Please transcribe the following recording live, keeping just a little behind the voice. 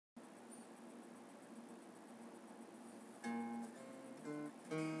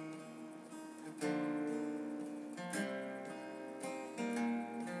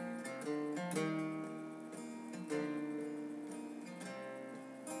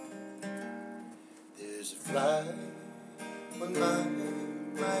There's a fly on my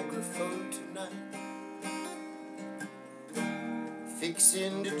microphone tonight,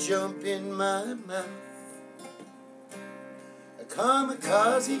 fixing to jump in my mouth. A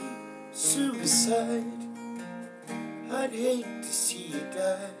kamikaze suicide, I'd hate to see you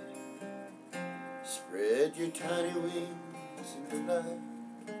die. Spread your tiny wings and fly.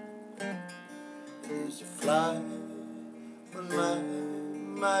 There's a fly on my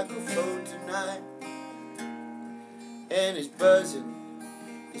microphone tonight, and he's buzzing,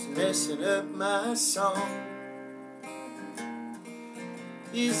 he's messing up my song.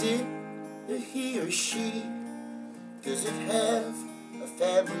 Is it a he or she? Does it have a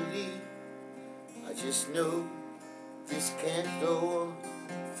family? I just know this can't go on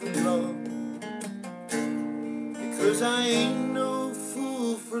for long, because I ain't no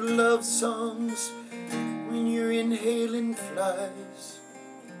fool for love songs when you're inhaling flies.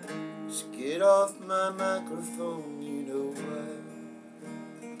 Just get off my microphone, you know why.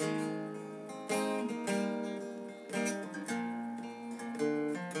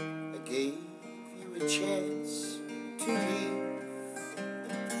 I gave you a chance to leave.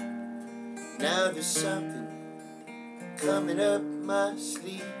 Now there's something coming up my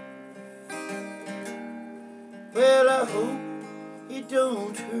sleeve. Well, I hope it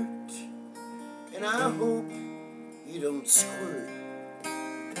don't hurt, and I hope you don't squirt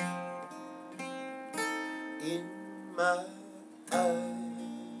in my eye.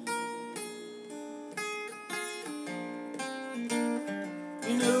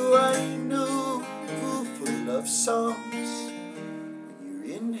 You know I ain't no fool for love songs when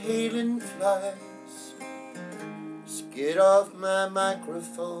you're inhaling flies. Just get off my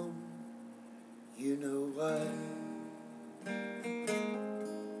microphone, you know why.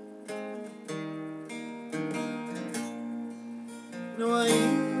 No, I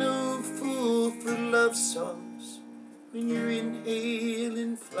ain't no fool for love songs when you're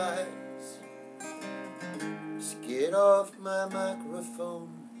inhaling flies. Just get off my microphone,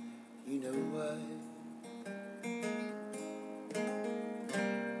 you know why.